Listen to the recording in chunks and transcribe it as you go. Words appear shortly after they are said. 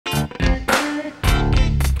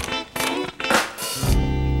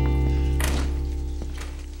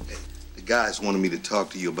guys wanted me to talk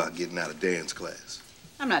to you about getting out of dance class.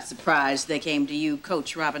 I'm not surprised they came to you,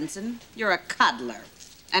 Coach Robinson. You're a coddler,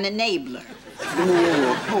 an enabler.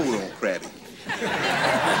 Hold on, Krabby.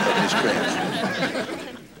 Miss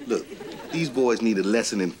Krabs. Look, these boys need a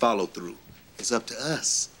lesson in follow-through. It's up to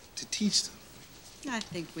us to teach them. I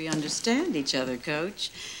think we understand each other, Coach.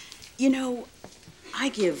 You know, I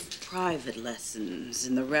give private lessons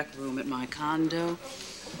in the rec room at my condo.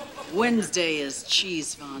 Wednesday is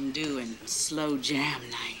cheese fondue and slow jam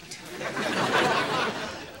night.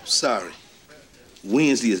 Sorry.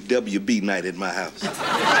 Wednesday is WB night at my house.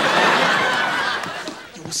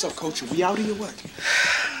 Yo, what's up, Coach? Are we out here or what?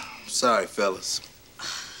 Sorry, fellas.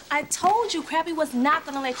 I told you Krabby was not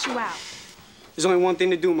gonna let you out. There's only one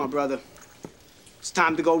thing to do, my brother. It's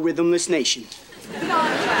time to go Rhythmless Nation. Come on,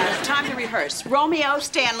 class. Time to rehearse. Romeo,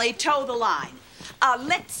 Stanley, toe the line.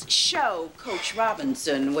 Let's show Coach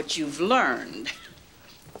Robinson what you've learned.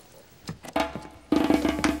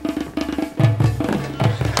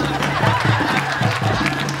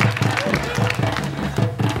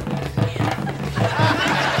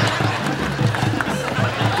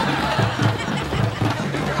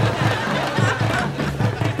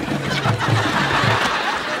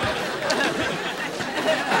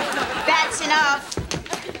 That's enough.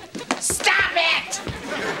 Stop it!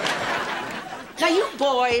 Now, you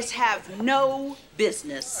boys have no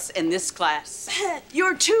business in this class.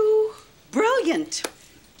 You're too brilliant.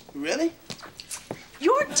 Really?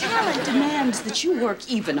 Your talent demands that you work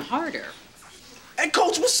even harder. Hey,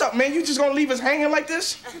 Coach, what's up, man? You just gonna leave us hanging like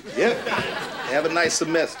this? Yep. Have a nice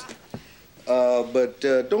semester. But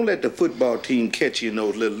don't let the football team catch you in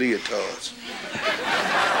those little leotards.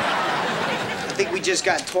 I think we just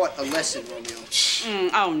got taught a lesson, Romeo.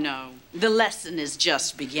 Oh, no. The lesson is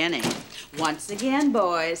just beginning. Once again,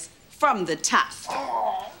 boys, from the top.